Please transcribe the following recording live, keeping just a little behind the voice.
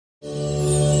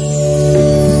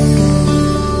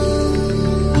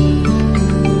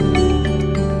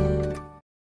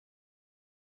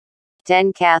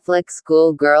10 Catholic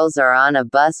school girls are on a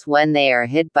bus when they are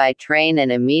hit by train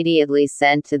and immediately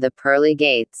sent to the pearly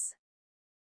gates.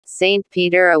 St.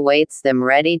 Peter awaits them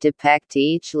ready to peck to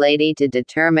each lady to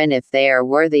determine if they are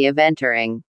worthy of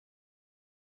entering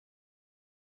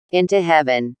into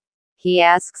heaven. He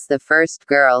asks the first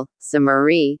girl, "So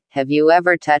Marie, have you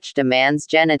ever touched a man's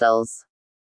genitals?"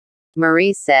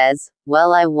 Marie says,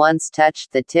 "Well, I once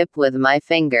touched the tip with my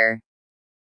finger."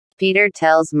 Peter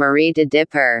tells Marie to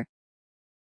dip her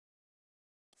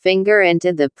finger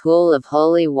into the pool of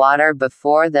holy water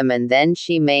before them and then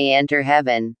she may enter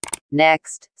heaven.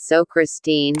 Next, "So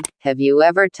Christine, have you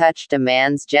ever touched a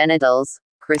man's genitals?"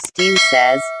 Christine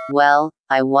says, "Well,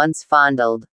 I once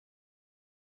fondled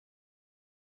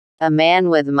a man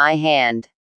with my hand."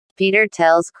 Peter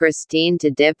tells Christine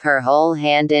to dip her whole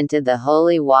hand into the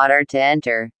holy water to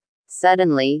enter.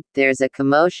 Suddenly, there's a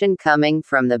commotion coming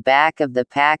from the back of the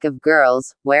pack of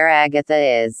girls, where Agatha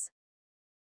is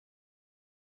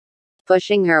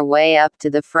pushing her way up to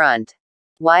the front.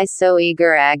 "Why so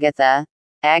eager, Agatha?"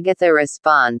 Agatha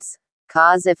responds,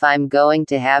 "'Cause if I'm going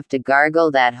to have to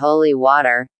gargle that holy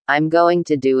water, I'm going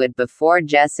to do it before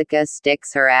Jessica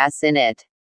sticks her ass in it."